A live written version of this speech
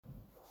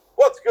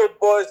What's good,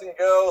 boys and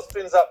girls?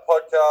 Spins Up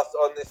podcast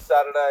on this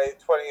Saturday,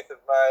 20th of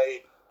May,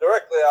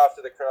 directly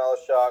after the Cronulla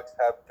Sharks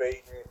have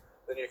beaten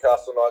the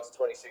Newcastle Knights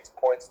 26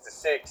 points to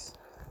 6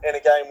 in a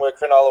game where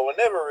Cronulla were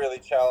never really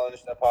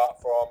challenged apart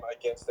from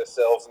against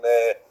themselves and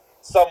their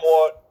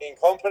somewhat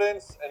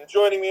incompetence. And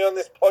joining me on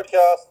this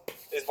podcast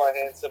is my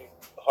handsome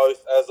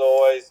host, as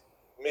always,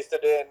 Mr.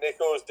 Dan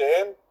Nichols.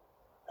 Dan,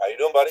 how you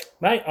doing, buddy?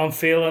 Mate, I'm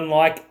feeling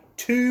like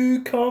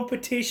 2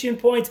 competition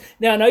points.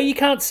 Now, I know you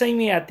can't see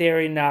me out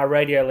there in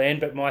Radio Land,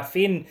 but my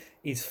fin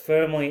is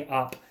firmly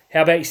up.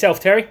 How about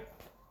yourself, Terry?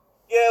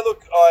 Yeah,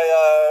 look,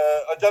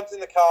 I jumped in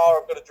the car.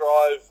 I've got to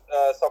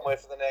drive somewhere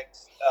for the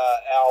next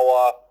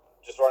hour,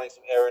 just running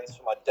some errands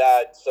for my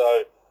dad. So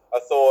I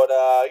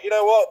thought, you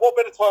know what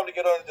better time to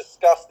get on and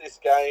discuss this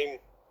game?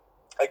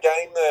 A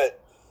game that,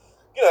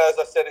 you know, as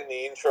I said in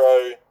the intro,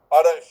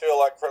 I don't feel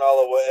like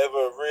Cronulla were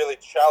ever really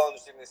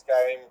challenged in this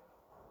game,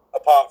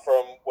 apart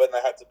from when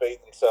they had to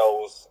beat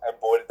themselves, and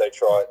boy, did they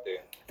try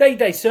it, Dan.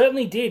 They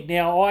certainly did.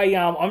 Now,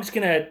 I'm just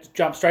going to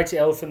jump straight to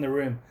elephant in the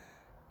room.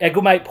 Our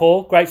good mate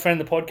Paul, great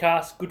friend of the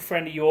podcast, good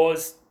friend of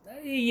yours,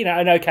 you know,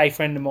 an okay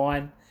friend of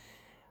mine.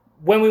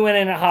 When we went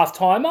in at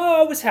half-time,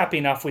 I was happy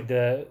enough with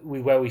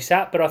where we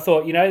sat, but I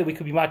thought, you know, we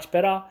could be much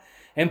better.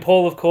 And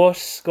Paul, of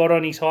course, got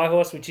on his high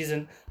horse, which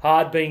isn't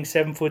hard being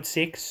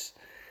 7'6".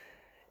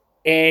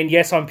 And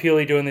yes, I'm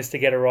purely doing this to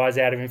get a rise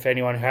out of him for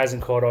anyone who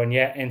hasn't caught on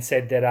yet, and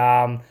said that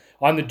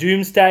I'm the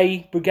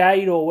Doomsday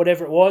Brigade or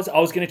whatever it was. I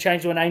was going to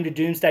change my name to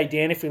Doomsday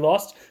Dan if we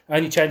lost. I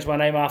only changed my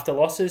name after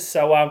losses.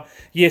 So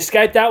you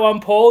escaped that one,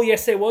 Paul.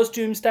 Yes, there was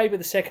Doomsday, but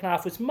the second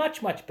half was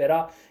much, much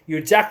better. You're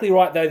exactly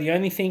right, though. The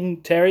only thing,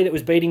 Terry, that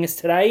was beating us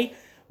today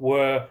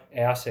were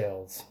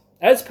ourselves.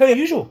 As per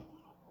usual.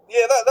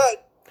 Yeah,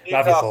 that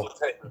Newcastle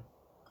team.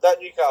 That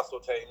Newcastle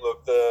team,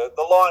 look, the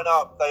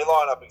lineup, they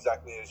line up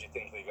exactly as you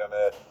think they're going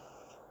to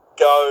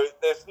go.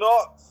 There's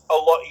not a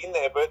lot in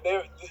there, but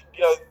you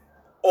know,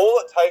 all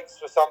it takes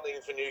for something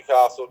for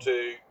Newcastle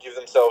to give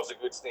themselves a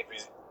good sniff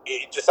is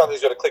just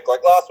something's got to click.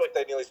 Like last week,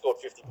 they nearly scored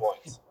 50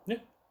 points. Yeah.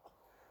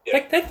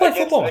 They play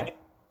football.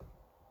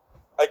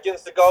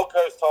 Against the Gold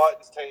Coast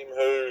Titans team,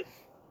 who,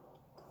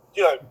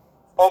 you know,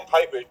 on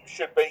paper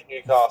should beat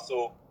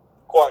Newcastle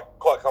quite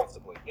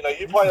comfortably. You know,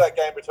 you play that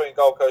game between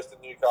Gold Coast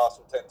and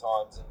Newcastle 10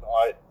 times, and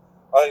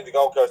I think the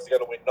Gold Coast are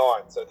going to win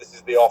 9. So this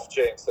is the off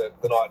chance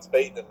that the Knights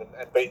beat them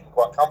and beat them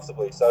quite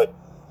comfortably. So,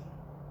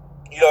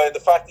 you know, and the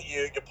fact that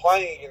you're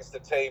playing against a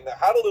team that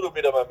had a little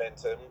bit of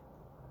momentum,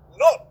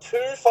 not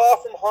too far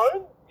from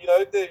home. You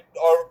know,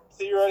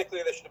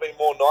 theoretically there should have been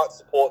more Knights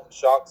support than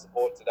Sharks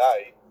support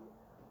today,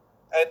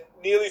 and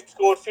nearly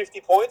scored 50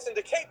 points. And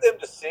to keep them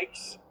to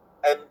 6,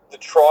 and the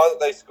try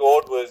that they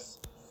scored was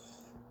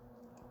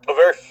a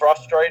very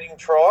frustrating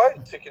try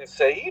to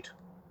concede.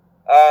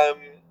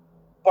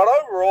 But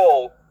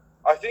overall,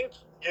 I think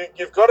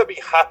you've got to be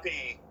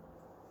happy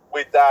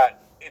with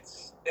that.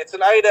 It's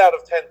an 8 out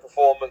of 10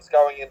 performance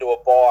going into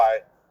a bye.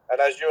 And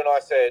as you and I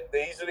said,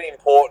 these are the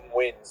important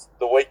wins.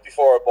 The week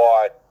before a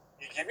bye,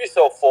 you give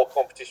yourself 4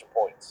 competition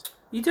points.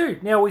 You do.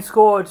 Now, we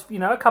scored, you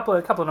know, a couple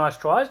of nice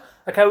tries.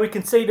 Okay, we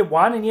conceded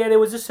 1, and yeah, there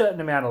was a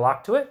certain amount of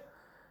luck to it.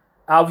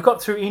 We've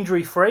got through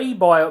injury-free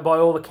by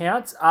all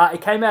accounts.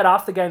 It came out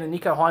after the game that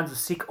Nicho Hynes was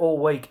sick all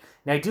week.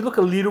 Now, he did look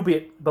a little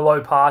bit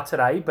below par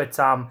today, but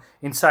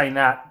in saying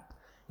that,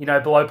 you know,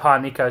 below par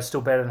Nicho is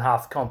still better than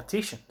half the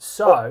competition.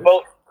 So,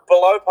 well,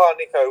 below par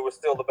Nicho was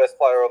still the best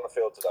player on the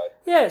field today.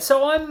 Yeah,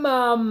 so I'm,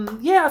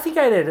 I think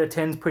 8 out of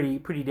 10 is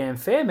pretty damn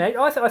fair, mate.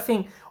 I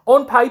think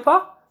on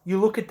paper, you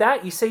look at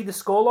that, you see the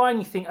scoreline,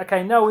 you think,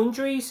 okay, no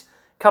injuries.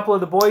 A couple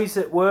of the boys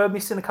that were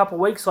missing a couple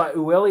of weeks, like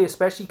Ueli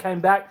especially, came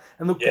back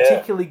and looked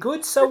particularly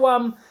good. So,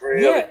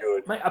 really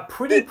good. Mate, a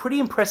pretty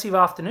impressive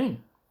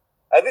afternoon.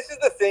 And this is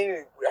the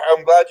thing.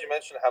 I'm glad you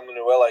mentioned Hamlin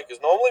Ueli,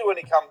 because normally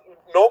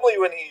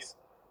when he's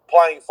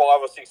playing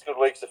 5 or 6 good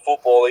weeks of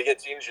football, he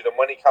gets injured, and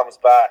when he comes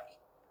back,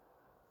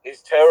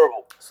 he's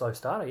terrible. Slow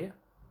starter, yeah.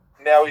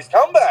 Now he's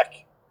come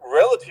back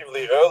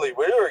relatively early.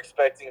 We were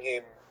expecting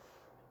him,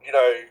 you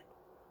know,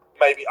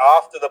 maybe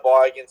after the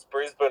bye against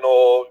Brisbane,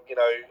 or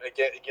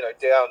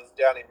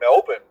down in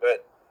Melbourne.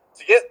 But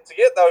to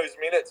get those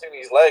minutes in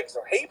his legs,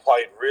 and he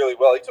played really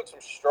well. He took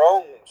some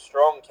strong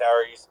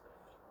carries.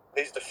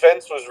 His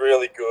defence was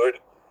really good.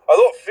 I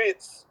thought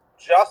Fitz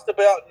just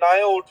about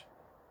nailed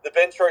the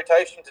bench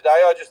rotation today.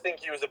 I just think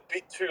he was a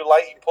bit too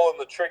late in pulling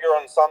the trigger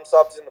on some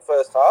subs in the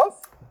first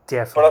half.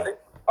 Definitely.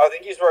 But I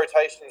think his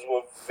rotations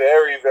were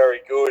very,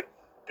 very good,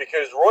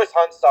 because Royce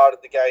Hunt started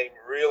the game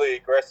really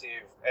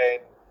aggressive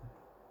and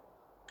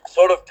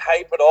sort of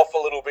tapered off a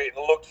little bit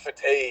and looked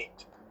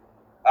fatigued,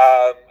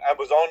 and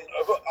was on.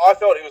 I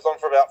felt he was on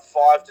for about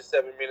 5 to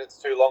 7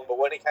 minutes too long, but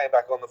when he came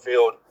back on the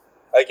field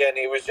again,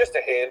 he was just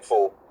a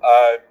handful.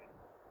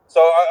 So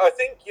I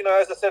think, you know,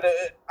 as I said, 8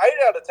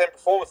 out of 10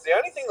 performance. The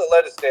only thing that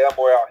let us down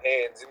were our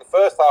hands. In the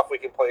first half, we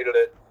completed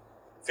it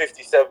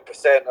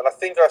 57%, and I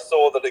think I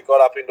saw that it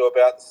got up into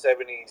about the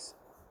 70s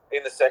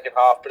in the second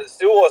half, but it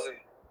still wasn't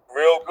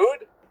real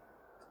good.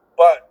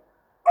 But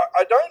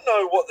I don't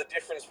know what the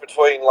difference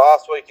between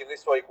last week and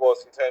this week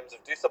was in terms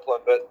of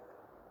discipline, but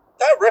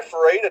that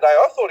referee today,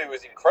 I thought he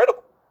was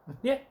incredible.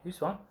 Yeah, he's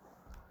fine.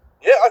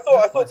 Yeah, I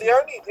thought the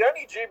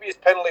only dubious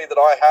penalty that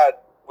I had,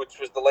 which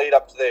was the lead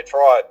up to their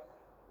try,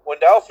 when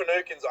Dale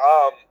Finucane's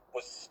arm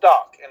was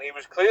stuck, and he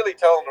was clearly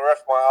telling the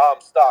ref my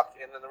arm's stuck,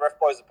 and then the ref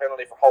blows a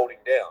penalty for holding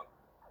down.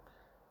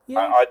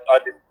 Yeah.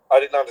 I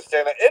didn't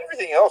understand that.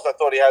 Everything else, I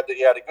thought he had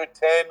a good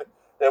 10.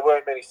 There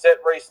weren't many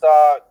set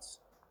restarts.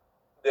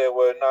 There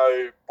were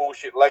no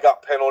bullshit leg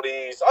up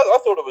penalties. I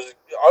thought it was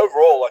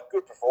overall like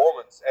good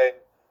performance, and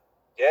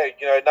yeah,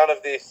 none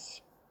of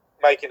this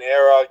make an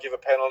error, give a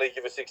penalty,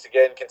 give a 6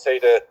 again,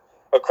 concede a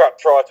crap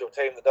try to a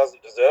team that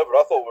doesn't deserve it.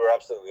 I thought we were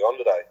absolutely on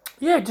today.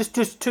 Yeah,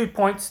 just 2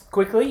 points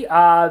quickly.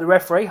 The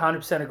referee,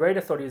 100% agreed.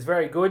 I thought he was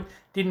very good.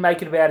 Didn't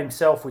make it about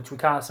himself, which we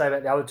can't say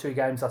about the other 2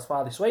 games thus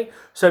far this week.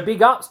 So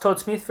big ups. Todd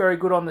Smith, very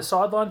good on the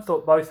sideline.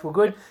 Thought both were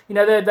good.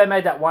 They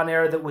made that one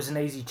error that was an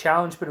easy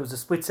challenge, but it was a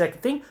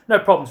split-second thing. No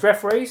problems.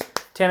 Referees,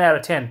 10 out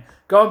of 10.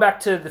 Going back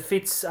to the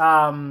Fitz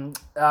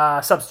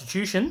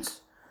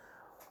substitutions,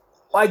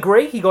 I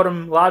agree. He got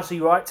him largely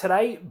right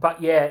today,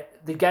 but yeah,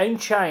 the game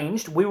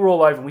changed. We were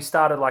all over and we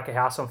started like a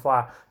house on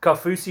fire.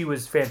 Kaufusi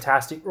was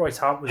fantastic. Royce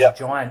Hunt was a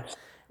giant.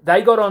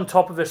 They got on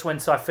top of us when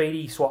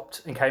Saifidi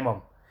swapped and came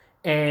on.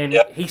 And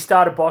he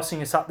started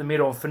bossing us up the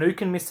middle. And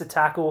Finucane missed a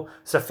tackle.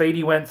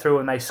 Saifidi went through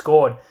and they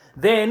scored.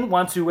 Then,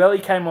 once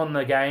Ueli came on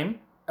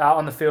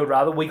the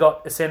field, we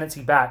got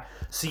ascendancy back.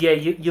 So yeah,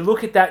 you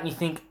look at that and you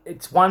think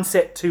it's one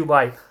set too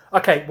late.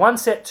 Okay, one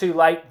set too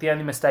late, the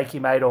only mistake he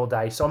made all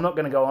day. So I'm not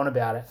going to go on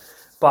about it.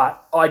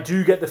 But I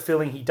do get the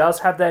feeling he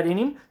does have that in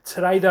him.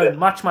 Today, though,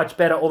 much, much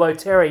better. Although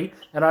Terry,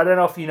 and I don't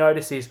know if you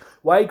noticed this,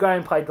 Wade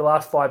Graham played the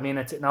last 5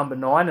 minutes at number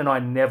 9, and I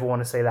never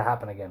want to see that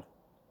happen again.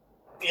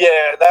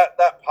 Yeah,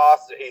 that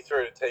pass that he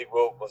threw to Teague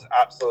Wilk was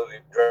absolutely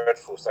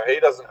dreadful. So he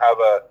doesn't have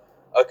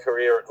a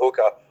career at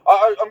hooker.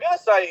 I'm going to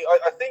say,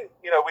 I think,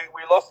 we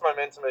lost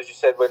momentum, as you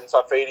said, when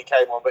Saifidi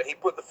came on. But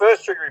the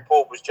first trigger he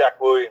pulled was Jack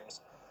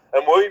Williams.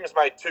 And Williams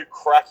made 2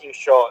 cracking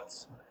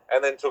shots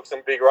and then took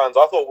some big runs.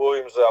 I thought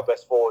Williams was our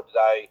best forward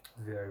today,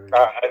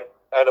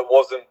 and it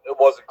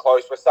wasn't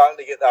close. We're starting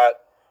to get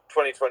that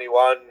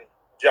 2021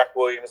 Jack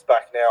Williams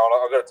back now,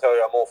 and I've got to tell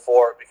you, I'm all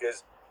for it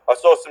because I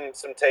saw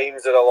some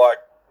teams that are like,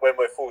 when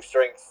we're full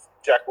strength,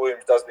 Jack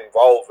Williams doesn't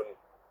involve, and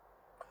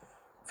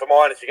for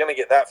mine, if you're going to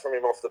get that from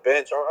him off the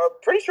bench, I'm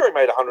pretty sure he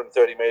made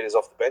 130 metres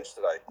off the bench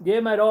today. Yeah,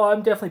 mate,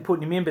 I'm definitely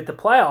putting him in, but the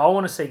player I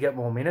want to see get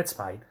more minutes,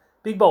 mate.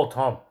 Big Bold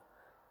Tom.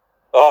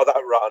 Oh,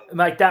 that run.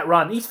 Mate, that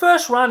run. His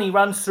first run, he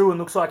runs through and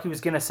looks like he was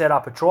going to set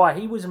up a try.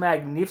 He was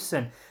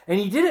magnificent.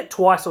 And he did it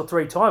 2 or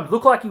 3 times.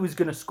 Looked like he was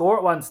going to score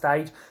at one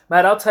stage.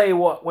 Mate, I'll tell you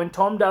what, when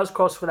Tom does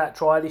cross for that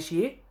try this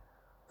year,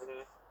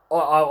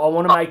 I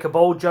want to make a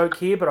bold joke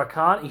here, but I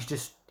can't. He's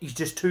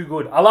just too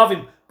good. I love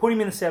him. Put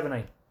him in the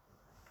 17.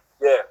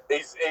 Yeah,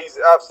 he's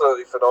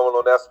absolutely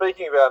phenomenal. Now,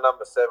 speaking of our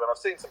number 7, I've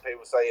seen some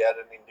people say he had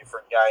an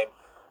indifferent game.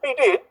 He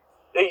did.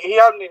 He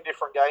had an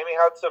indifferent game. He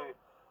had some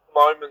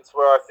moments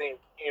where I think,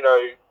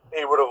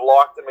 he would have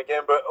liked them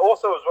again. But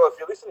also as well, if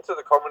you listen to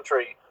the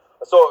commentary,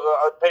 I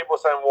saw people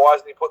saying, why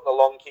isn't he putting the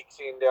long kicks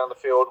in down the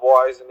field?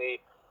 Why isn't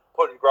he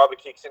putting grubber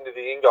kicks into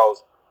the in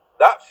goals?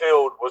 That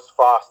field was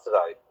fast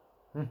today.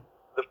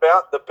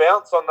 The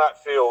bounce on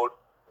that field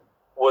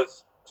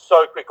was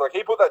so quick. Like,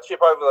 he put that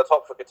chip over the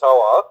top for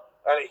Katoa,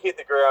 and it hit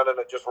the ground and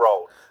it just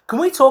rolled. Can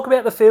we talk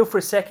about the field for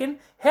a second?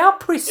 How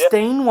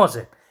pristine was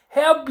it?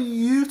 How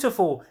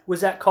beautiful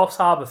was that Coffs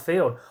Harbour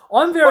field?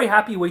 I'm very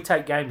happy we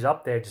take games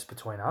up there just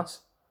between us.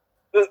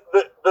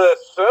 The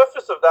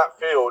surface of that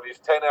field is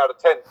 10 out of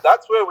 10.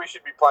 That's where we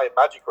should be playing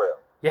Magic Round.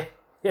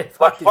 Yeah.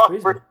 Fuck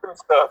Brisbane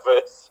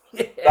surface.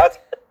 Yeah.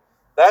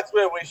 That's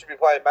where we should be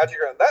playing Magic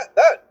Round.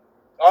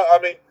 I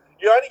mean,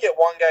 you only get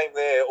one game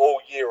there all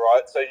year,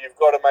 right? So you've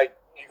got to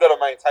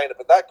maintain it.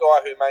 But that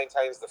guy who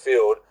maintains the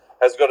field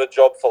has got a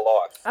job for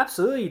life.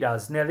 Absolutely, he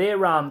does. Now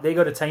they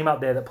got a team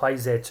up there that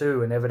plays there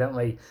too, and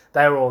evidently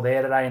they were all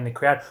there today in the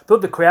crowd.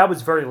 Thought the crowd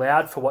was very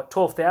loud for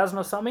 12,000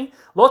 or something.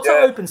 Lots of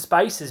open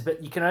spaces,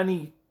 but you can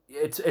only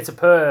it's a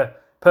per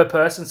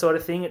person sort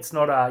of thing. It's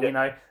not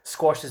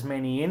squash as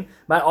many in.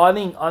 Mate, I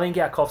think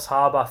our Coffs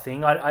Harbour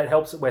thing, it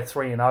helps that we're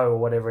 3-0 or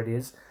whatever it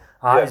is.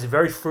 It's a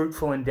very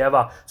fruitful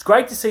endeavour. It's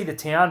great to see the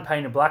town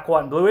painted black,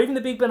 white and blue. Even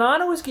the Big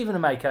Banana was given a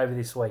makeover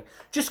this week.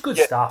 Just good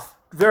stuff.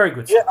 Very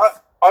good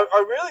stuff.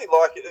 I really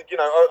like it.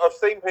 I've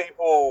seen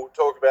people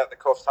talk about the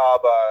Coffs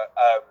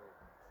Harbour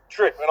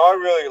trip, and I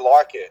really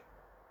like it.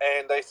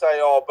 And they say,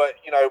 but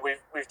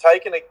we've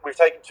taken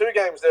 2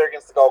 games there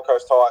against the Gold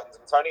Coast Titans,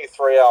 and it's only a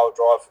 3-hour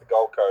drive for the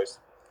Gold Coast.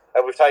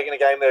 And we've taken a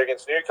game there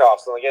against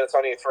Newcastle, and again, it's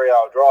only a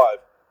 3-hour drive.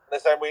 And they're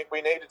saying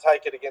we need to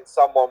take it against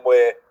someone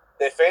where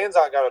their fans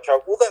aren't going to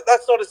travel. Well,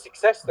 that's not a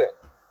success then.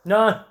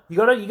 No, you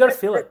got to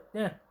feel it.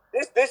 Yeah.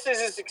 This is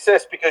a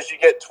success because you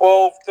get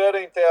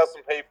 13,000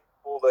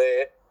 people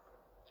there.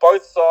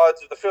 Both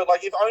sides of the field.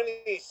 Like, if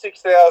only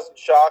 6,000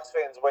 Sharks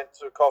fans went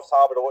to Coffs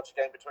Harbour to watch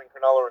a game between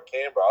Cronulla and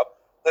Canberra,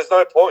 there's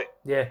no point.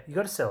 Yeah, you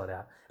got to sell it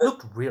out. It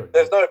looked really good.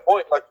 There's no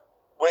point. Like,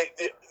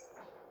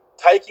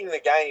 taking the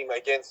game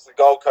against the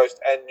Gold Coast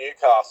and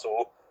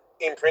Newcastle,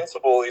 in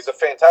principle, is a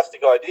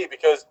fantastic idea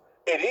because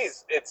It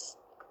is. It's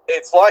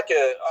like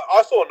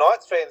I saw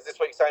Knights fans this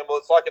week saying, well,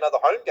 it's like another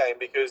home game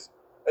because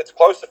it's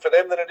closer for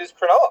them than it is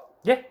Cronulla.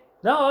 Yeah.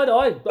 No,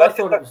 I That-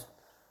 thought it was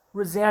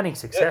resounding yeah,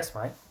 success,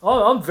 mate.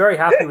 I'm very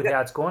happy with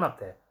how it's gone up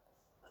there.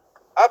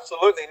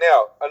 absolutely.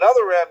 Now,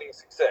 another rounding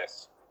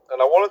success,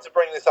 and I wanted to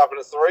bring this up, and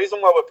it's the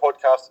reason why we're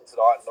podcasting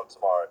tonight and not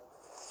tomorrow.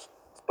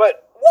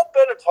 But what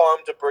better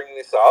time to bring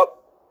this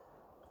up?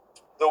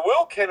 The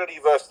Will Kennedy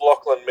versus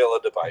Lachlan Miller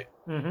debate.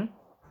 Mm-hmm.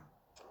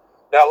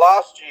 Now,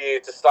 last year,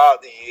 to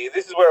start the year,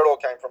 this is where it all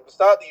came from. To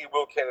start the year,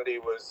 Will Kennedy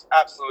was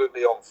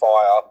absolutely on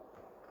fire.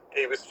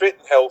 He was fit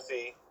and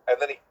healthy,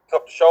 and then he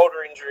got a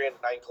shoulder injury and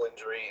an ankle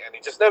injury, and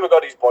he just never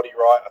got his body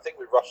right. I think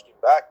we rushed him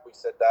back. We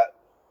said that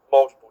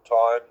multiple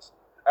times.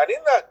 And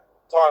in that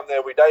time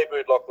there, we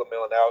debuted Lachlan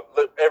Miller. Now,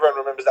 everyone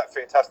remembers that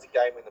fantastic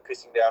game in the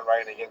pissing down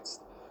rain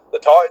against the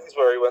Titans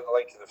where he went the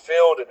length of the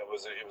field, and it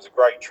was a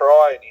great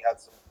try, and he had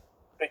some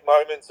big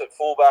moments at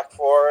fullback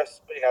for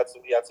us. But he had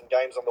some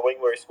games on the wing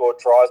where he scored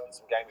tries, but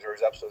some games where he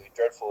was absolutely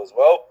dreadful as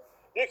well.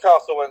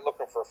 Newcastle went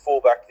looking for a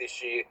fullback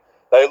this year.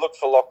 They looked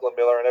for Lachlan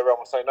Miller, and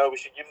everyone was saying, no, we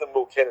should give them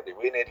Will Kennedy.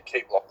 We need to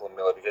keep Lachlan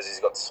Miller because he's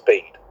got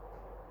speed.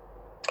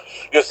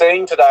 You're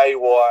seeing today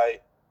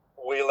why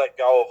we let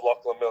go of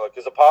Lachlan Miller,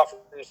 because apart from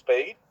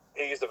speed,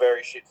 he is a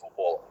very shit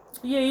footballer.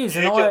 Yeah, he is.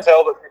 You can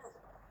tell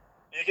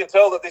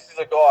that this is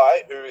a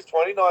guy who is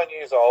 29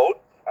 years old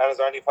and has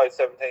only played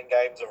 17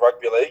 games of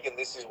rugby league, and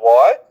this is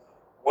why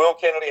Will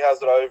Kennedy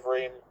has it over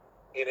him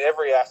in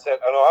every asset.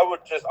 And I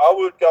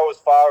would go as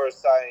far as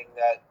saying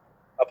that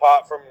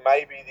apart from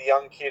maybe the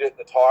young kid at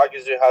the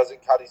Tigers who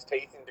hasn't cut his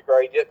teeth into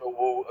grade yet, but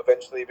will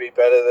eventually be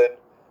better than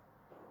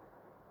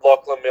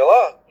Lachlan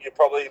Miller, you're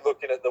probably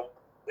looking at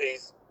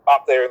he's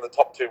up there in the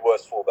top two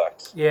worst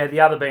fullbacks. Yeah,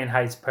 the other being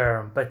Hayes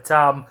Perham, but the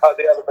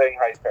other being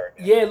Hayes Perham.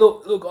 Yeah,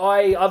 look,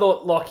 I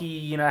thought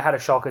Lockie, had a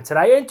shocker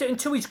today, and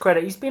to his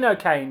credit, he's been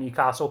okay in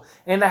Newcastle,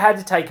 and they had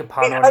to take a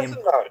punt on him.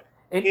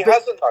 He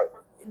hasn't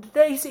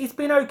though. He's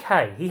been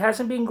okay. He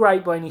hasn't been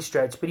great by any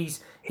stretch, but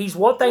he's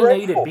what they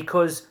needed,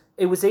 because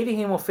it was either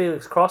him or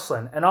Felix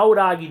Crossland, and I would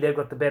argue they've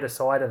got the better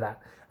side of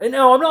that. And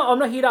no, I'm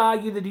not here to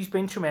argue that he's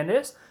been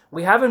tremendous.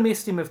 We haven't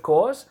missed him, of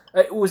course.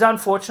 It was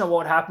unfortunate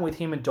what happened with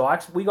him and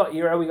Dykes. We got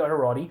Iro, we got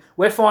Hiroti.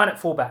 We're fine at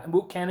fullback. And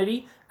Will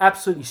Kennedy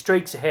absolutely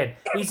streaks ahead.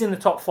 He's in the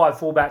top 5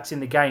 fullbacks in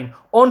the game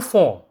on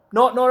form.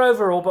 Not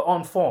overall, but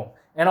on form.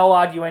 And I'll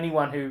argue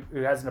anyone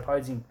who has an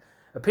opposing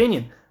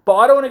opinion. But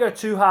I don't want to go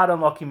too hard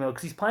on Lockie Miller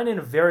because he's playing in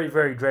a very,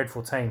 very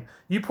dreadful team.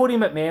 You put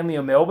him at Manly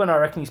or Melbourne, I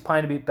reckon he's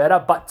playing a bit better.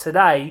 But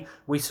today,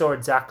 we saw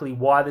exactly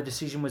why the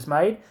decision was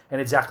made and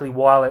exactly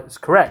why it was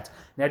correct.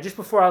 Now, just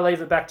before I leave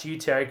it back to you,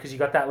 Terry, because you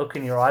got that look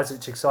in your eyes,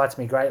 which excites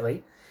me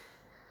greatly,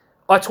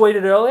 I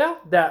tweeted earlier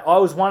that I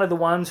was one of the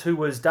ones who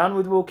was done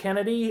with Will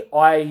Kennedy.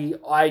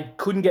 I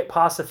couldn't get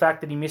past the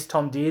fact that he missed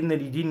Tom Dearden,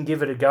 that he didn't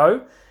give it a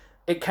go.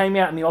 It came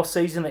out in the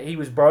off-season that he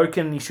was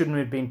broken and he shouldn't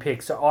have been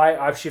picked. So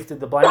I've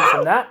shifted the blame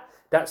from that.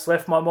 That's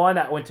left my mind.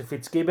 That went to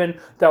Fitzgibbon.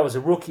 That was a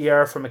rookie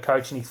error from a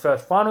coach in his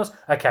first finals.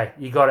 Okay,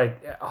 you got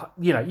to,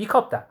 you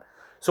cop that.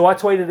 So I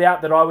tweeted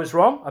out that I was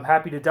wrong. I'm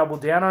happy to double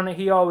down on it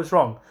here. I was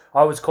wrong.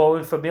 I was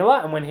calling for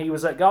Miller, and when he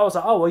was let go, I was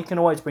like, oh, well, you can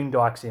always bring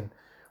Dykes in.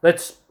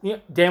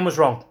 Dan was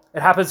wrong.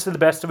 It happens to the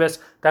best of us.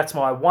 That's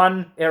my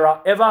one error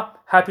ever.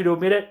 Happy to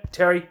admit it.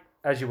 Terry,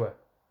 as you were.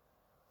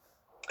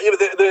 Yeah,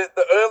 but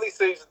the early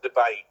season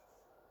debate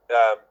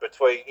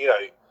between,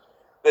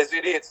 there's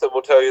idiots that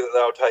will tell you that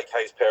they'll take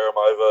Hayes Perham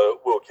over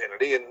Will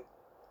Kennedy, and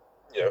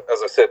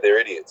as I said, they're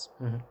idiots.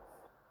 Mm-hmm.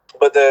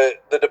 But the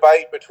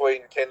debate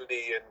between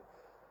Kennedy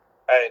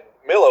and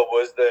Miller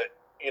was that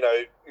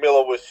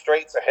Miller was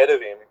streets ahead of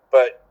him,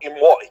 but in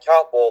what? He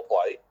can't ball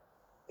play.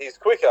 He's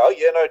quicker,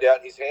 yeah, no doubt.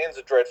 His hands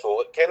are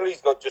dreadful.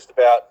 Kennedy's got just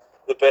about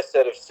the best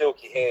set of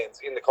silky hands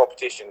in the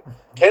competition.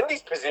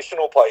 Kennedy's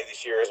positional play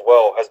this year as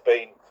well has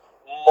been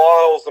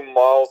miles and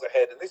miles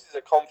ahead, and this is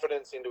a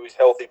confidence into his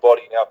healthy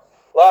body. Now,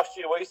 last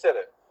year we said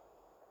it.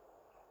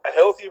 A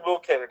healthy Will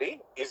Kennedy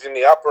is in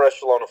the upper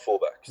echelon of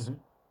fullbacks. Mm-hmm.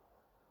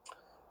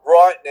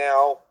 Right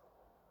now,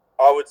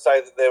 I would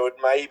say that there would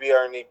maybe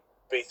only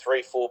be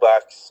 3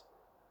 fullbacks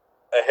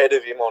ahead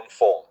of him on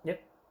form. Yep.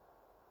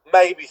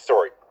 Maybe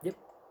 3. Yep.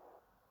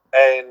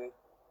 And,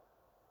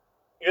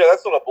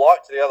 that's not a blight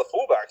to the other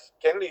fullbacks.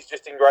 Kennedy's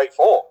just in great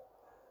form.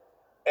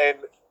 And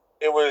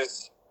it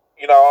was,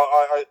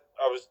 I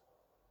was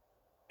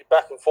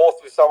back and forth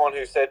with someone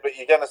who said, but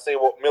you're going to see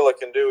what Miller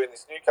can do in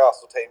this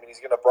Newcastle team, and he's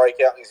going to break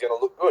out and he's going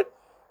to look good.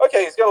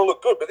 Okay, he's going to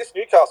look good, but this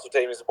Newcastle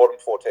team is a bottom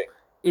 4 team.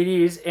 It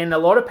is, and a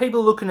lot of people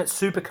are looking at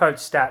Supercoach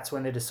stats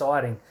when they're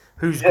deciding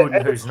who's good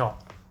and who's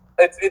not.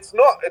 It's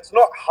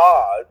not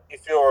hard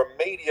if you're a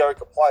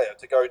mediocre player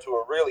to go to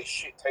a really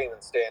shit team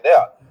and stand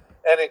out.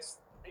 And it's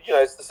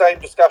the same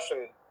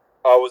discussion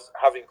I was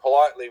having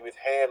politely with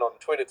Han on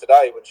Twitter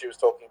today when she was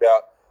talking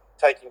about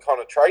taking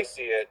Connor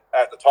Tracy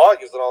at the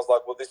Tigers, and I was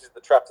like, well, this is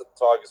the trap that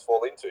the Tigers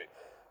fall into.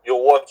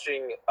 You're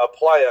watching a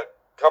player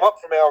come up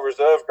from our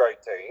reserve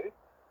grade team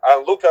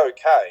and look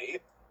okay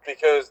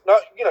because,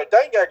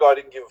 Dane Gagai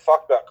didn't give a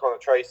fuck about Connor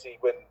Tracy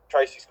when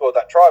Tracy scored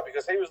that try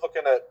because he was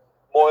looking at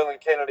Moylan,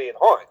 Kennedy and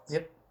Hines.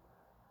 Yep.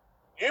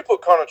 you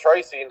put Connor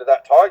Tracy into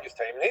that Tigers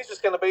team, and he's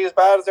just going to be as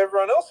bad as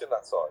everyone else in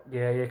that side.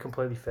 Yeah,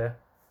 completely fair.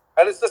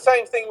 And it's the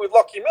same thing with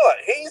Lockie Miller.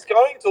 He's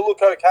going to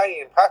look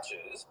okay in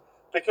patches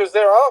because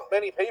there aren't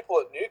many people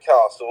at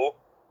Newcastle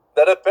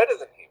that are better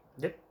than him.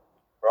 Yep.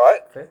 Right?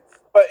 Fair.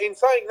 But in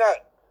saying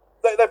that,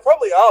 they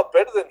probably are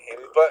better than him,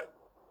 but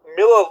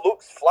Miller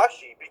looks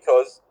flashy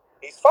because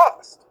he's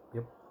fast.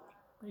 Yep.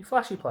 He's a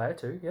flashy player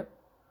too, yep.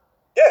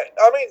 Yeah,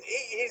 I mean,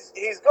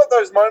 he's got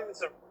those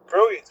moments of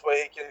brilliance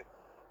where he can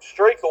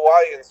streak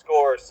away and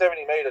score a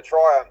 70-metre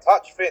try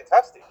untouched.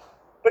 Fantastic.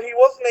 But he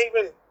wasn't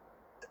even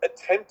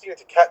attempting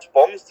to catch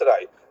bombs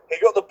today. He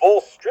got the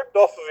ball stripped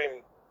off of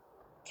him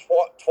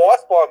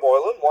twice by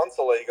Moylan, once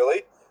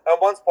illegally, and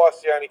once by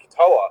Sione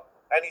Katoa.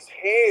 And his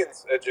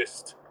hands are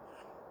just,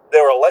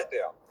 they're a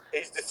letdown.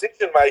 His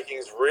decision-making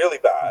is really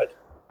bad.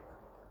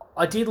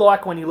 I did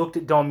like when he looked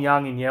at Dom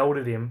Young and yelled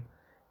at him,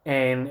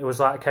 and it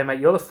was like, okay, mate,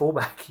 you're the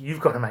fullback. You've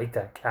got to make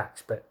that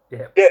catch. But,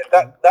 yeah. Yeah,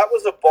 that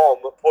was a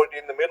bomb put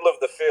in the middle of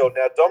the field.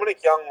 Now, Dominic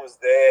Young was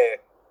there.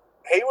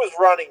 He was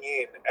running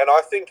in, and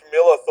I think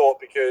Miller thought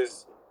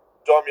because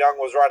Dom Young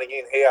was running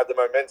in, he had the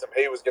momentum.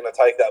 He was going to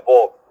take that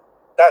ball.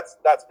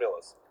 That's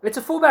Miller's. It's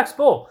a fullback's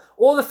ball.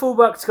 All the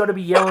fullbacks got to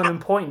be yelling and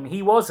pointing.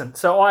 He wasn't.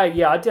 So, I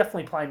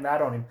definitely blame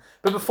that on him.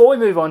 But before we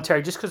move on,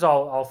 Terry, just because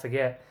I'll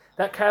forget,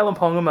 that Kalen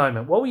Ponga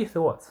moment, what were your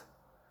thoughts?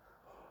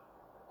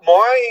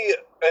 My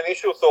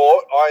initial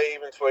thought, I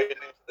even tweeted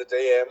into the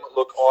DM,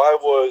 look, I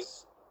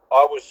was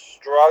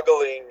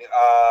struggling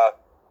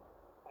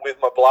with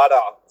my bladder,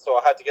 so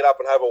I had to get up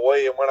and have a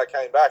wee, and when I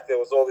came back, there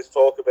was all this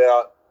talk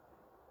about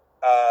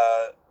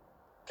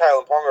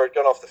Kalen Ponga had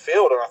gone off the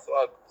field, and I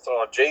thought,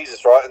 oh,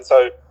 Jesus, right? And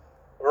so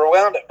I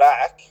rewound it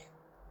back,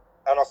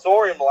 and I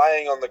saw him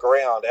laying on the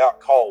ground out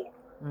cold.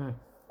 And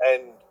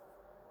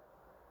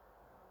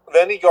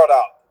then he got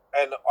up,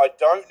 and I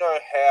don't know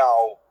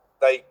how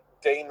they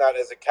deem that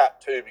as a cat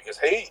too, because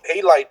he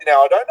laid,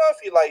 now I don't know if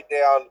he laid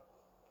down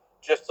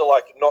just to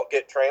like not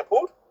get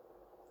trampled,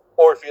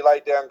 or if he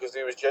laid down because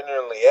he was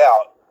genuinely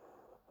out,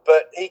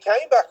 but he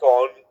came back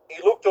on,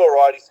 he looked all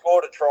right, he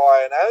scored a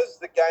try, and as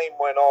the game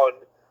went on,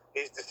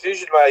 his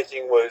decision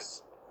making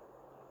was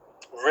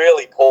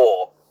really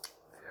poor.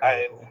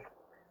 And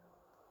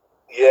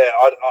yeah,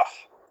 I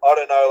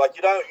don't know, like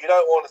you don't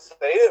want to see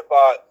it,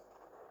 but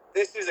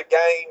this is a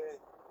game.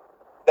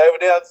 They were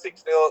down 6-0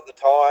 at the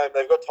time.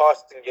 They've got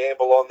Tyson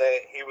Gamble on there.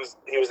 He was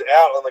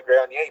out on the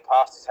ground. Yeah, he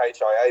passed his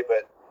HIA,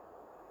 but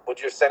would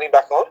you have sent him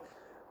back on?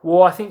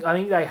 Well, I think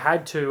they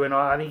had to, and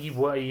I think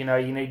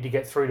you need to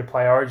get through to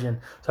play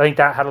Origin. So I think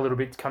that had a little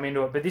bit to come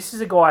into it. But this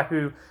is a guy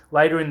who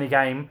later in the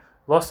game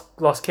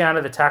lost count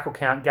of the tackle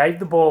count, gave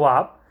the ball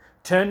up,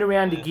 turned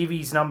around to give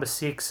his number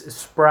 6 a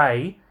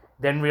spray,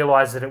 then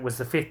realised that it was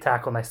the 5th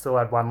tackle and they still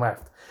had one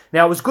left.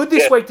 Now, it was good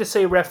this week to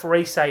see a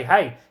referee say,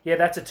 hey, yeah,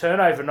 that's a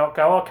turnover, not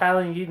go, oh,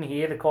 Kalen, you didn't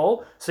hear the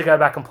call, so go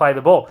back and play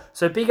the ball.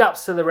 So big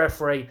ups to the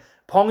referee.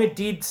 Ponga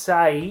did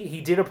say,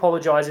 he did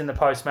apologise in the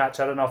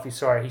post-match. I don't know if you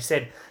saw it. He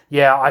said,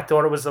 yeah, I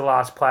thought it was the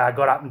last play. I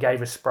got up and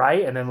gave a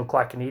spray and then looked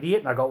like an idiot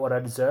and I got what I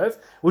deserved.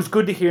 It was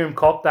good to hear him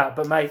cop that.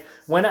 But, mate,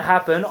 when it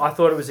happened, I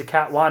thought it was a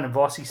Cat 1 and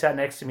Vossi sat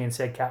next to me and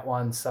said Cat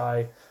 1.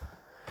 So,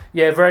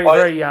 yeah,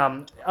 very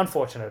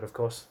unfortunate, of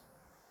course.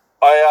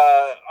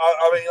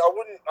 I mean,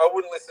 I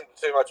wouldn't listen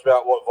to too much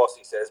about what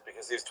Vossi says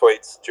because his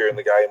tweets during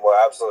the game were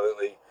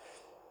absolutely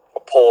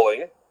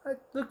appalling.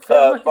 Look,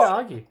 I'm not going to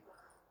argue.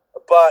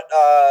 But,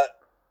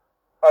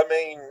 I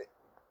mean,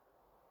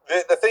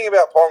 the thing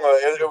about Ponga,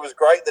 it was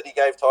great that he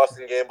gave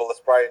Tyson Gamble a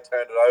spray and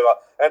turned it over,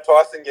 and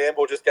Tyson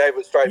Gamble just gave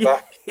it straight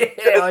back.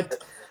 Yeah,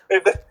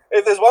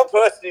 if there's one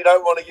person you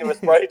don't want to give a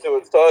spray to,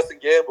 it's Tyson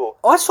Gamble.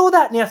 I saw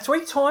that now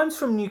 3 times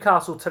from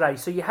Newcastle today.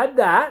 So you had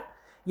that.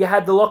 You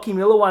had the Lockie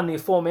Miller one, the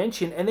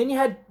aforementioned, and then you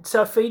had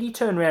Safidi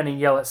turn around and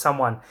yell at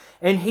someone.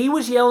 And he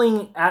was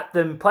yelling at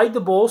them, played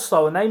the ball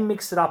slow, and they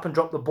mixed it up and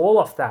dropped the ball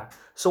off that.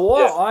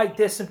 So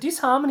there's some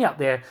disharmony up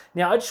there.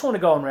 Now, I just want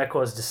to go on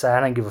records to say I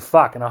don't give a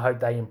fuck, and I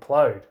hope they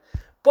implode.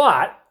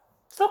 But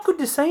it's not good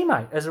to see,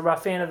 mate, as a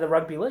rough fan of the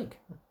rugby league.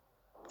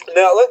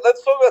 Now,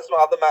 let's talk about some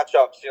other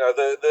matchups. You know,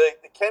 the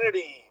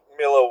Kennedy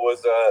Miller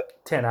was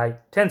 10-8,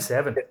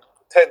 10-7.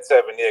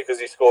 10-7, yeah, because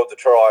he scored the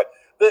try.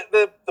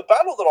 The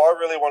battle that I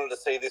really wanted to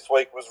see this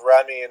week was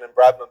Ramian and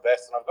Bradman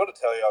Best, and I've got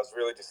to tell you, I was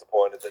really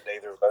disappointed that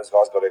neither of those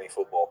guys got any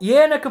football.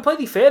 Yeah, no,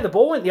 completely fair. The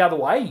ball went the other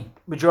way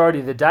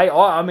majority of the day.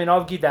 I mean,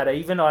 I'll give that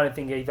even. I don't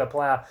think either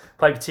player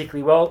played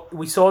particularly well.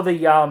 We saw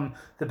the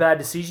bad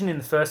decision in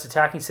the first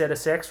attacking set of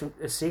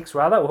 6,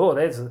 rather. Oh,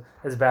 there's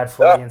a bad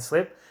Freudian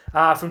slip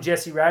from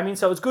Jesse Ramian.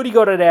 So it was good he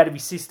got it out of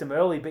his system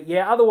early. But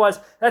yeah, otherwise,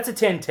 that's a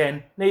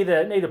 10-10.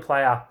 Neither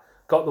player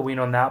got the win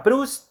on that. But it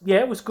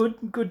was good.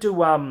 Good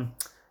to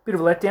bit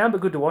of a letdown,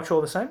 but good to watch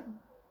all the same.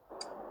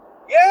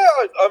 Yeah,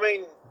 I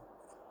mean,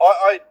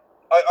 I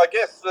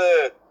guess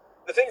the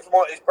thing from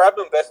is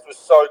Bradman Best was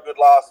so good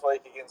last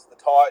week against the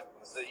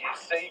Titans that you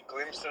see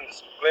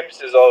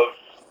glimpses of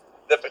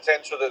the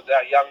potential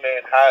that young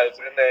man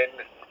has, and then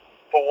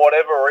for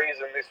whatever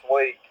reason this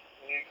week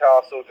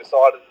Newcastle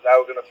decided that they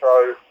were going to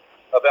throw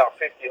about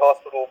 50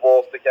 hospital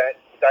balls to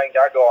Dane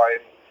Gagai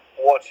and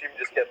watch him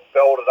just get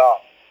belted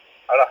up.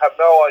 And I have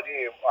no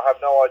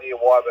idea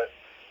why, but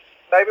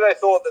maybe they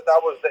thought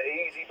that was the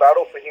easy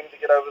battle for him to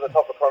get over the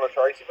top of Connor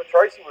Tracy. But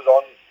Tracy was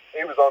on.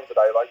 He was on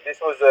today. Like, this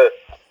was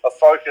a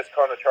focused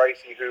Connor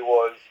Tracy who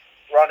was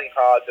running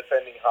hard,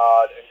 defending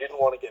hard, and didn't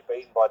want to get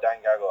beaten by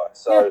Dane Gagai.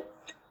 So,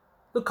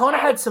 Look, Connor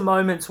had some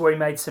moments where he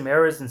made some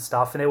errors and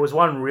stuff, and there was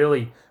one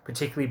really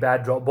particularly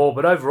bad drop ball.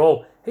 But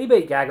overall, he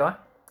beat Gagai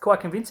quite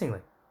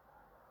convincingly.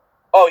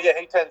 Oh yeah,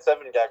 he 10-7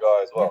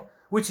 Gagai as well,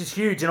 which is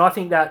huge. And I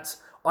think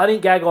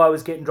Gagai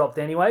was getting dropped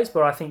anyways,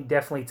 but I think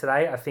definitely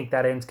today, I think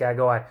that ends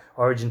Gagai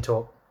Origin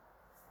talk.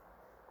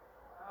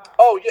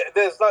 Oh yeah,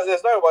 there's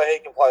no way he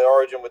can play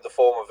Origin with the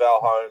form of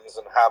Val Holmes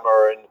and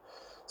Hammer and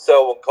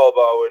Selwyn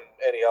Cobbo and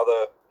any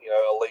other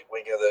elite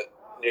winger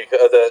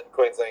that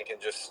Queensland can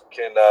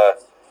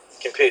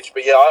pitch.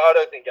 But yeah, I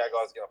don't think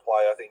Gagai's going to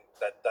play. I think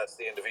that's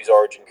the end of his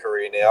Origin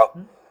career now.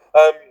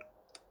 Mm-hmm.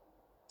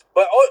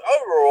 But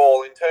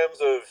overall, in terms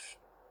of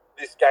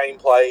this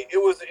gameplay, it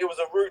was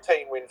a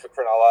routine win for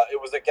Cronulla. It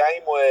was a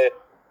game where,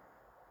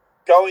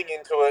 going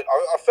into it,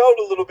 I felt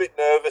a little bit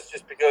nervous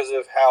just because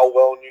of how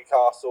well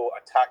Newcastle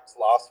attacked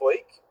last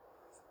week.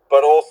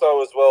 But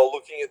also as well,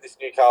 looking at this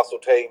Newcastle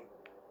team,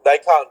 they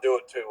can't do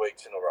it 2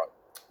 weeks in a row.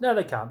 No,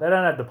 they can't. They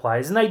don't have the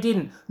players, and they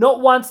didn't.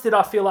 Not once did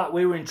I feel like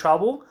we were in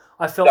trouble.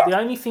 I felt the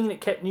only thing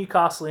that kept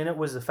Newcastle in it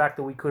was the fact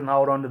that we couldn't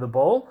hold on to the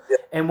ball. Yeah.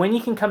 And when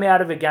you can come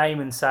out of a game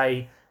and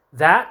say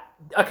that,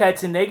 okay,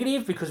 it's a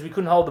negative because we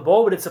couldn't hold the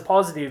ball, but it's a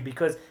positive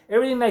because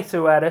everything they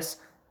threw at us,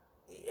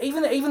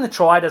 even the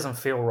try doesn't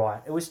feel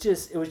right. It was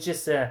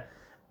just a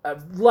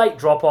late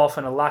drop off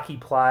and a lucky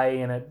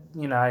play and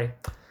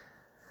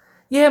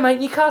yeah, mate,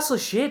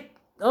 Newcastle's shit.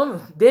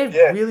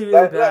 They're really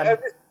bad.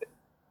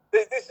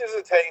 This is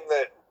a team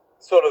that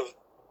sort of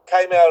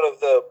came out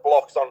of the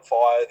blocks on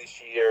fire this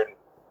year and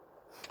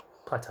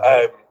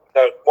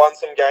won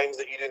some games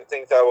that you didn't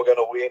think they were going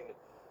to win,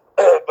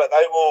 but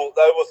they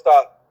will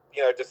start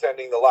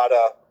descending the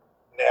ladder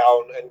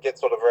now and get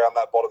sort of around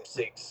that bottom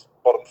 6,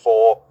 bottom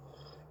 4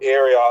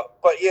 area.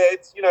 But yeah,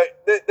 it's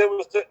there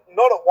was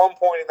not at one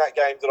point in that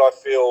game that I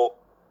feel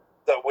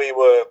that we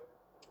were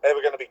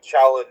ever going to be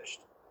challenged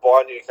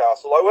by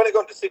Newcastle. Like when it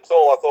got to 6-6,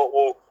 I thought,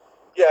 well,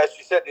 yeah, as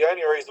you said, the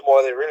only reason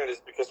why they're in it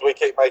is because we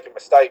keep making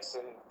mistakes,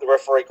 and the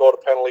referee called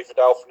a penalty for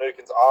Dale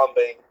Finucane's arm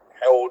being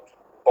held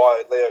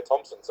by Leo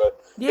Thompson. So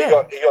he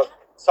got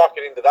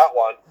suckered into that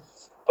one.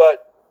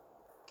 But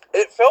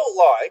it felt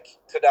like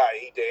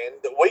today, Dan,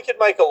 that we could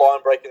make a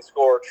line break and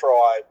score a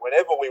try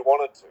whenever we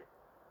wanted to.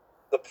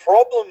 The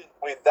problem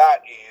with that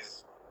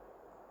is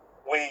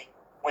we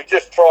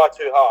just try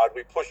too hard.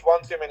 We push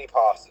one too many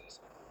passes.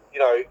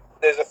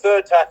 There's a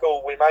third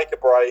tackle, we make a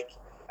break,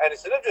 and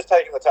instead of just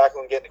taking the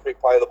tackle and getting a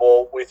quick play of the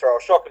ball, we throw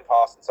a shocking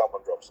pass and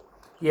someone drops it.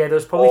 Yeah, there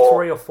was probably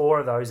 3 or 4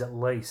 of those at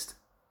least.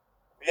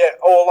 Yeah,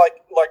 or like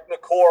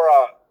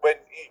Nakora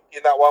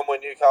in that one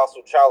when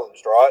Newcastle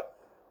challenged, right?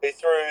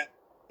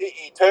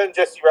 He turned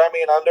Jesse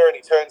Ramian under and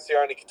he turned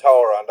Sione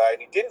Katoa under,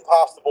 and he didn't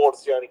pass the ball to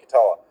Sione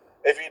Katoa.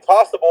 If he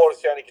passed the ball to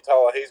Sione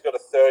Katoa, he's got a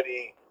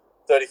 30,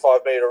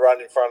 35-metre run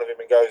in front of him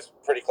and goes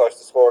pretty close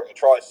to scoring a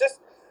try.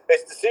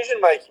 It's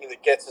decision-making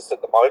that gets us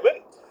at the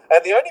moment.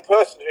 And the only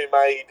person who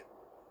made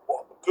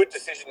good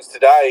decisions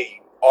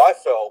today, I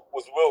felt,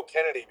 was Will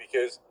Kennedy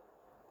because,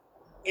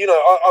 I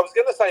was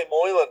going to say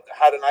Moylan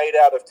had an 8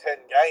 out of 10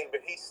 game,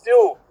 but he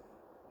threw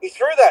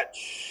that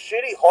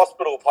shitty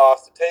hospital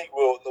pass to Teague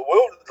Wilton. The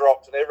Wilton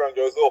dropped and everyone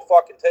goes, oh,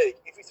 fucking Teague.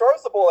 If he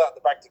throws the ball out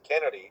the back to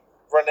Kennedy,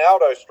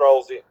 Ronaldo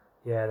strolls in.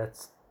 Yeah,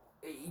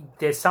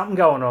 there's something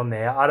going on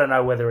there. I don't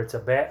know whether it's a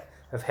bet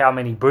of how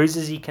many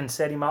bruises he can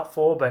set him up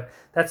for, but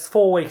that's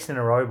 4 weeks in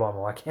a row by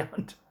my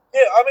count.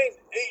 Yeah, I mean,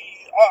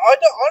 I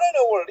don't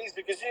know what it is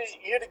because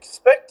you'd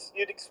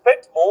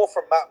expect more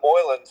from Matt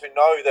Moylan to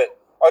know that,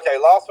 okay,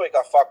 last week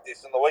I fucked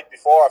this and the week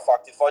before I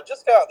fucked it. If I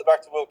just go out the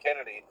back to Will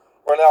Kennedy,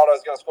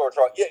 Ronaldo's going to score a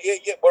try.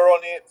 Yeah, we're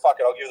on here. Fuck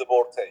it, I'll give the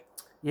ball to T.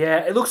 Yeah,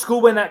 it looks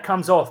good when that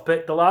comes off,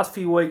 but the last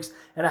few weeks,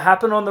 and it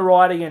happened on the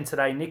right again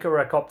today,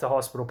 Nicola copped a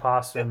hospital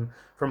pass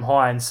from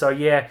Hines. So,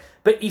 yeah,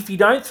 but if you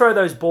don't throw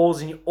those balls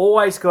and you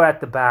always go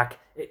out the back,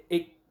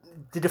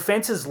 the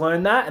defences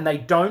learn that and they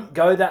don't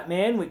go that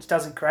man, which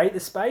doesn't create the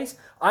space.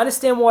 I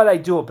understand why they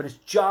do it, but it's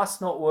just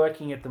not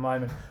working at the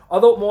moment. I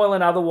thought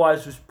Moylan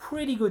otherwise was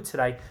pretty good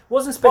today.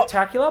 Wasn't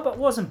spectacular, but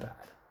wasn't bad.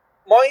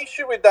 My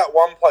issue with that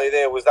one play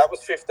there was that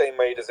was 15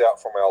 metres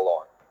out from our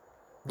line.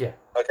 Yeah.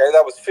 Okay,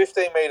 that was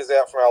 15 metres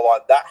out from our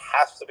line. That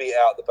has to be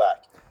out the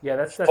back. Yeah,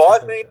 that's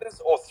 5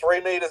 metres or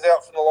 3 metres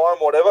out from the line,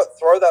 whatever.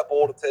 Throw that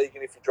ball to Teague,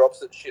 and if he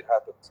drops it, shit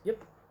happens.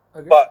 Yep.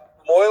 Okay. But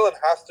Moylan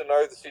has to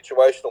know the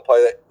situational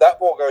play. That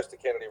ball goes to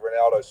Kennedy.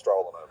 Ronaldo's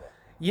strolling over.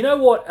 You know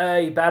what?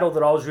 A battle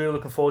that I was really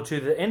looking forward to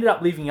that ended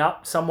up living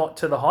up somewhat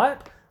to the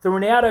hype. The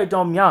Ronaldo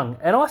Dom Young,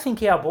 and I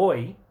think our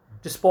boy,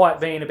 despite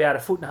being about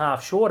 1.5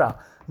 foot shorter,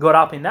 got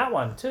up in that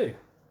one too.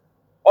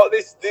 Oh,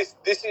 this is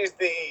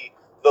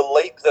the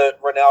leap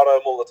that Ronaldo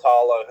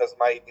Mulatalo has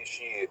made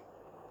this year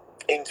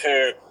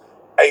into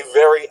a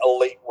very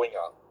elite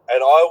winger.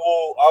 And I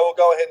will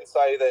go ahead and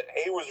say that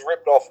he was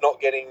ripped off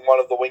not getting one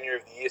of the Winger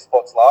of the Year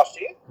spots last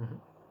year. Mm-hmm.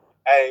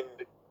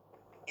 And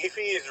if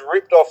he is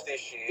ripped off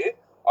this year,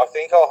 I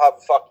think I'll have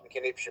a fucking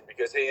conniption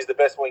because he is the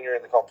best winger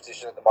in the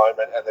competition at the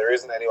moment and there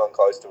isn't anyone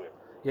close to him.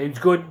 Yeah, he was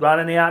good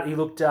running out. He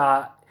looked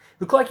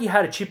like he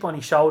had a chip on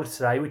his shoulder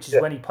today, which is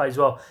when he plays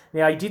well.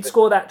 Now, he did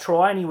score that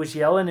try and he was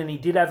yelling and he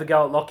did have a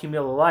go at Lockie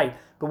Miller late.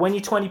 But when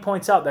you're 20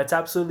 points up, that's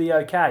absolutely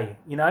okay.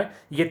 You know,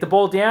 you get the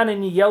ball down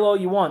and you yell all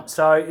you want.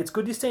 So it's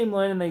good to see him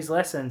learning these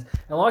lessons.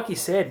 And like you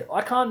said,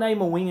 I can't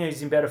name a winger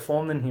who's in better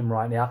form than him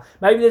right now.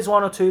 Maybe there's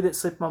one or two that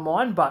slip my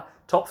mind, but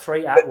top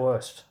three at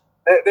worst.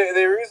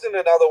 There isn't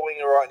another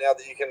winger right now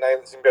that you can name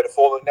that's in better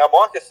form. Now,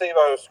 Mike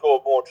Acevo has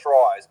scored more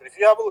tries, but if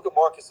you have a look at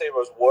Mike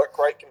Acevo's work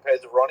rate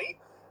compared to Ronnie,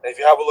 and if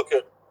you have a look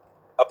at,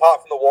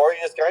 apart from the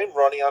Warriors game,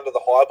 Ronnie under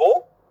the high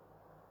ball,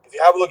 if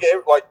you have a look at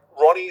it, like,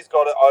 Ronnie's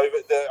got it over.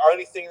 The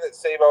only thing that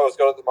Acevo has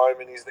got at the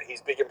moment is that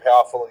he's big and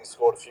powerful and he's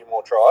scored a few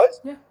more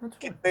tries. Yeah, that's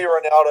good. Give me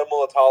Ronaldo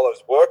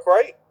Mulatalo's work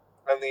rate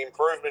and the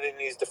improvement in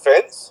his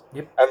defence,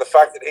 and the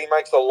fact that he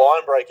makes a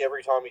line break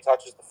every time he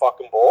touches the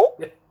fucking ball.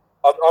 Yep.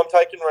 I'm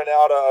taking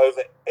Ronaldo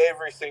over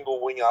every single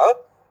winger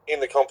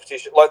in the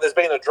competition. Like, there's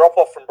been a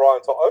drop-off from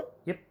Brian Toto.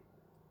 Yep.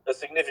 A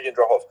significant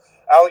drop-off.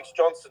 Alex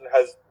Johnson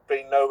has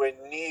been nowhere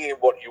near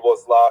what he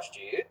was last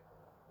year.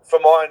 For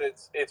mine,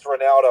 it's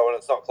Ronaldo, and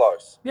it's not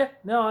close. Yeah,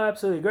 no, I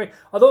absolutely agree.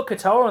 I thought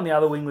Katoa on the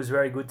other wing was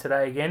very good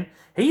today again.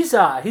 His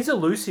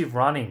elusive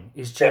running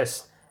is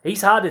just...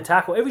 He's hard to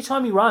tackle. Every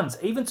time he runs,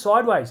 even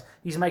sideways,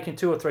 he's making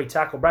 2 or 3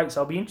 tackle breaks.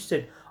 I'll be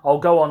interested. I'll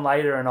go on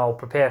later and I'll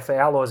prepare for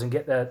Outlaws and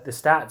get the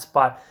stats.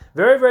 But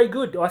very, very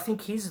good. I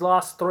think his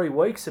last 3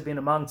 weeks have been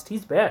amongst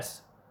his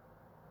best.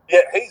 Yeah,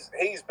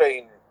 he's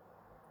been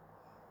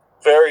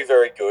very,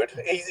 very good.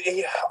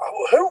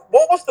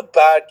 What was the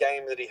bad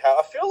game that he had?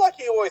 I feel like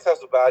he always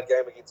has a bad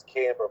game against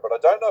Canberra, but I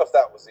don't know if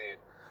that was it.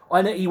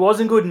 I know he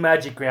wasn't good in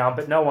Magic Round,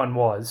 but no one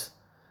was.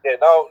 Yeah,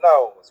 no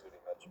one was good in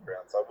Magic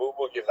Round, so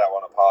we'll give that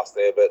one a pass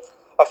there. But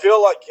I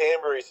feel like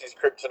Canberra is his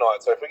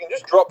kryptonite, so if we can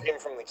just drop him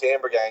from the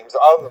Canberra games,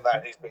 other than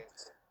that, he's been...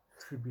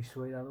 Should be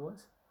sweet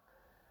otherwise.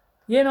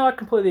 Yeah, no, I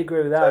completely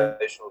agree with that.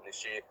 Sensational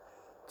this year.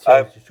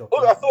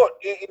 Look, I thought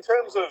in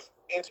terms of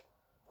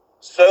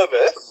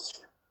service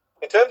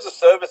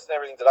and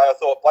everything today, I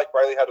thought Blake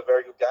Brayley had a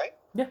very good game.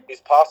 Yeah.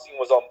 His passing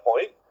was on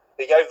point.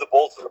 He gave the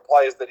ball to the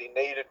players that he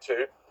needed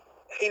to.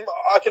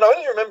 I can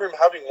only remember him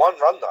having one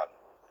run, though.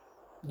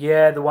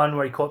 Yeah, the one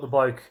where he caught the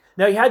bloke.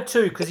 No, he had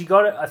 2 because he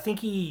got it. I think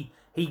he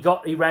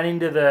ran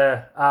into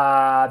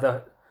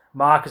the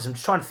markers. I'm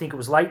just trying to think. It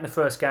was late in the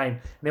first game.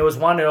 And there was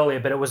one earlier,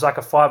 but it was like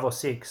a 5 or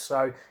 6.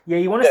 So yeah,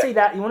 you want to see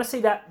that. You want to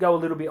see that go a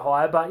little bit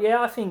higher. But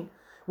yeah, I think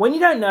when you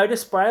don't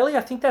notice Brayley,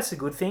 I think that's a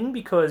good thing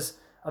because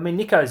I mean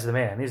Nico's the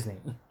man, isn't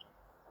he?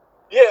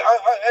 Yeah,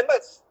 and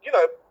that's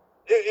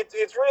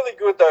it's really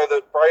good though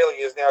that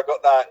Brayley has now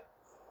got that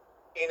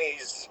in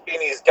his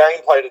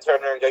gameplay to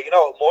turn around and go, you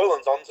know what,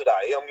 Moylan's on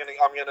today. I'm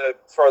gonna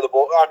throw the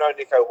ball. I know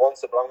Nico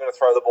wants it, but I'm gonna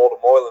throw the ball to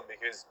Moylan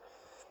because,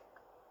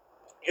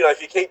 you know,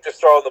 if you keep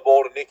just throwing the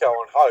ball to Nico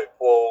and hope,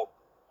 well,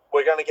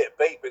 we're going to get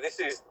beat. But this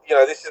is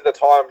the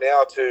time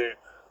now to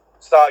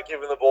start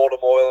giving the ball to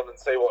Moylan and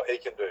see what he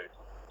can do.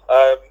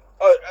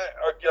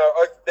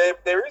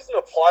 There isn't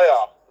a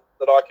player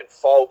that I can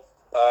fault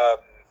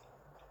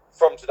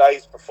from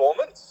today's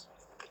performance.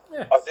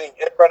 Yeah. I think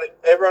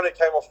everyone who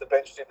came off the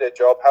bench did their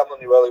job.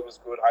 Hamlin Ueli was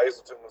good.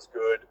 Hazelton was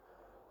good.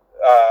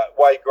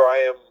 Wade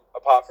Graham,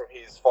 apart from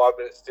his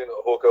 5-minute stint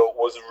at hooker,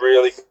 was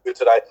really good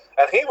today.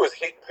 And he was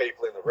hitting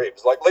people in the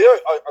ribs. Like Leo,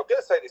 I'm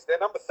going to say this, their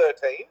number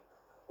 13,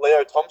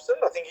 Leo Thompson,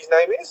 I think his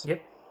name is.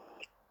 Yep.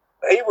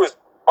 I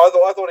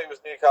thought he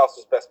was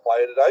Newcastle's best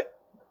player today.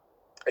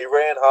 He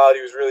ran hard.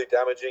 He was really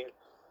damaging.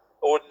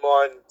 I wouldn't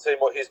mind seeing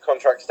what his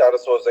contract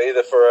status was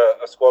either for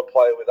a squad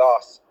player with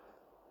us.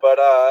 But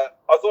I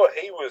thought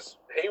he was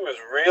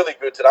really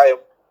good today. And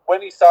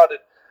when he started,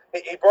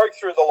 he broke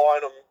through the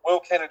line and Will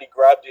Kennedy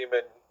grabbed him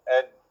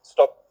and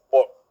stopped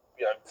what,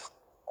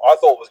 I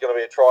thought was going to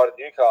be a try to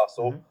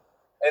Newcastle. Mm-hmm.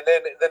 And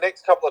then the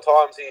next couple of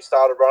times he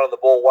started running the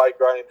ball, Wade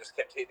Graham just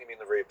kept hitting him in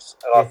the ribs.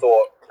 And I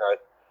thought,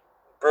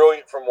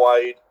 brilliant from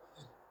Wade.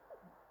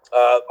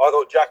 I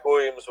thought Jack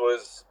Williams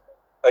was,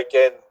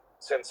 again,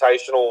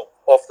 sensational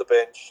off the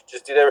bench.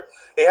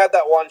 He had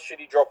that one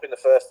shitty drop in the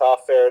first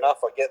half, fair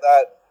enough, I get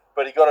that.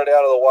 But he got it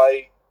out of the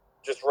way,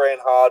 just ran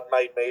hard,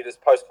 made meters.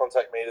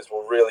 Post-contact meters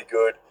were really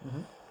good.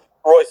 Mm-hmm.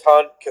 Royce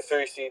Hunt,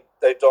 Kafusi,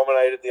 they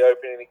dominated the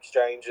opening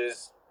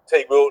exchanges.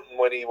 T. Wilton,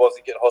 when he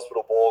wasn't getting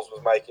hospital balls,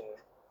 was making,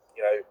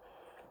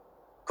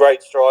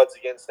 great strides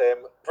against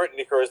them. Britton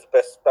Nicker is the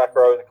best back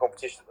row in the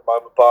competition at the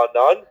moment, bar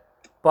none.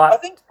 But, I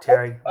think,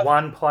 Terry,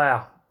 one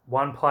player,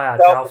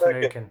 Dale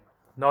Finucane,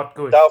 not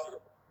good.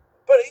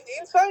 But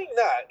in saying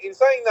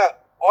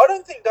that, I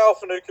don't think Dale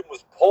Finucane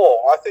was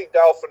poor. I think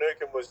Dale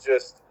Finucane was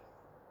just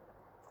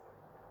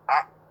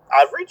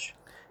average.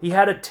 He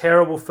had a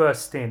terrible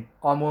first stint.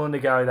 I'm willing to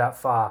go that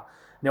far.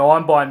 Now,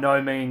 I'm by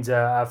no means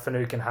a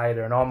Finucane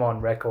hater, and I'm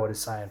on record as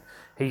saying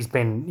he's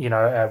been,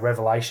 a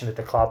revelation at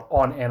the club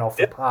on and off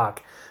the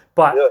park.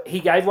 But he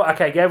gave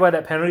away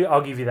that penalty.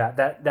 I'll give you that.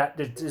 That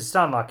it's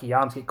unlucky.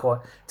 Arms get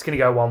caught. It's going to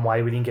go one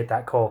way. We didn't get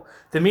that call.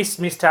 The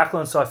missed tackle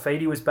on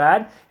Saifidi was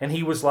bad, and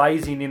he was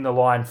lazy and in the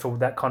line for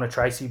that Connor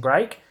Tracy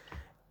break.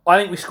 I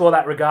think we score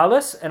that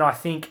regardless, and I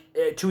think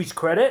to his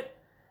credit,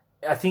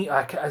 I think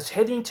it was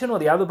Hetherington or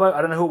the other bloke. I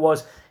don't know who it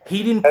was.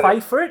 He didn't play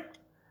for it,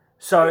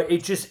 so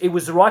it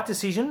was the right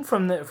decision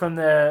from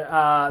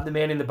the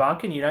man in the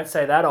bunk, and you don't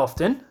say that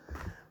often.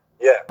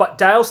 Yeah. But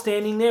Dale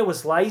standing there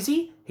was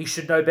lazy. He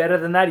should know better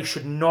than that. He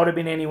should not have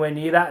been anywhere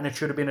near that, and it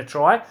should have been a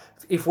try.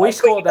 If we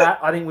score that,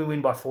 I think we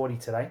win by 40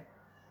 today.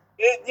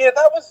 Yeah,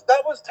 that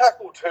was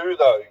tackle 2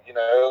 though. You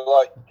know,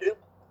 like it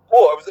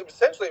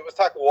was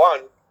tackle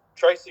 1.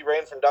 Tracy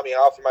ran from dummy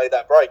half and made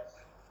that break.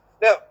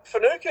 Now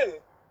Finucane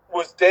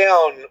was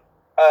down.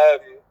 I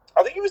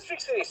think he was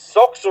fixing his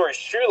socks or his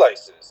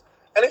shoelaces,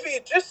 and if he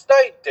had just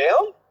stayed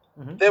down,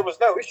 there was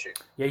no issue.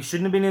 Yeah, he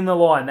shouldn't have been in the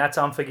line. That's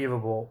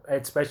unforgivable,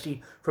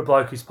 especially for a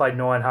bloke who's played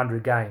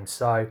 900 games.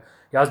 So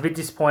yeah, I was a bit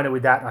disappointed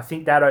with that, and I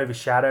think that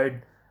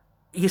overshadowed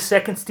his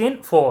second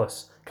stint for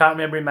us. Can't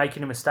remember him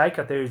making a mistake.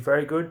 I thought he was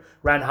very good.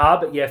 Ran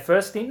hard, but yeah,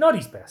 first stint, not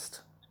his best.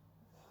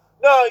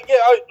 No, yeah,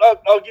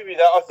 I'll give you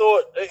that. I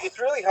thought it's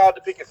really hard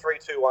to pick a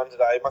 3-2-1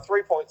 today. My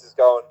 3 points is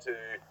going to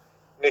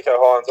Nicho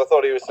Hynes. I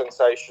thought he was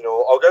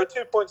sensational. I'll go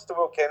 2 points to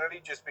Will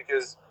Kennedy just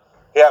because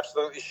he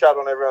absolutely shut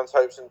on everyone's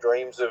hopes and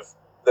dreams of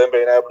them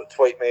being able to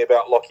tweet me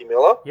about Lockie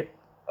Miller. Yep.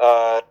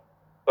 So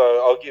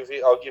I'll give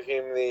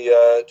him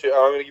the 2.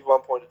 I'm going to give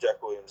 1 point to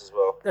Jack Williams as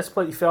well. That's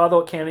completely fair. I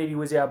thought Kennedy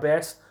was our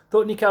best.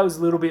 Thought Nico was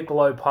a little bit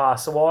below par,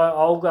 so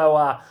I'll go.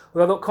 I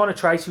thought Connor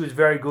Tracy was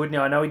very good.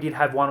 Now I know he did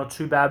have 1 or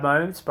 2 bad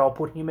moments, but I'll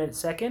put him at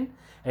second.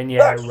 And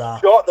yeah,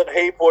 that shot that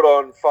he put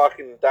on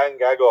fucking Dane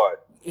Gagai.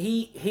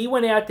 He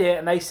went out there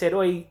and they said,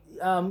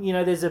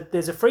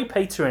 there's a free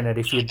pizza in it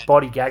if you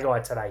body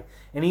Gagai today.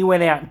 And he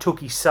went out and took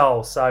his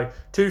soul. So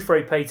 2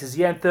 free pizzas.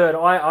 Yeah, and third,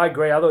 I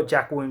agree. I thought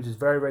Jack Williams was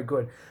very, very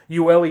good.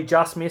 Ueli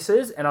just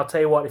misses, and I'll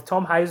tell you what, if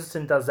Tom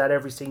Hazelton does that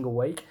every single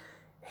week,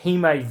 he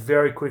may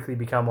very quickly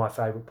become my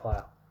favourite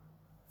player.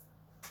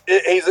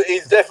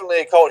 He's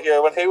definitely a cult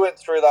hero. When he went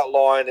through that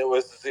line, it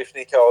was as if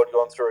Nico had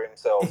gone through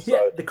himself. So.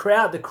 Yeah, the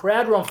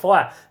crowd were on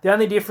fire. The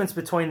only difference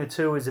between the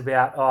two is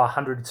about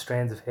 100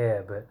 strands of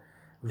hair, but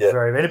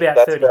and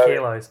about 30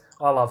 kilos.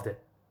 I loved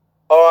it.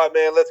 All right,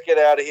 man, let's get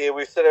out of here.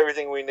 We've said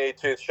everything we need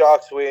to. The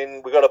Sharks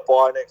win. We've got a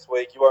bye next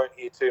week. You won't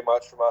hear too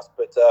much from us,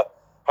 but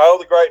hail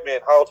the great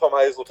man. Hail Tom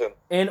Hazelton.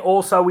 And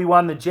also, we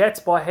won the Jets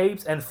by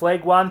heaps, and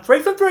Flegg won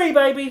 3 from 3,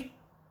 baby.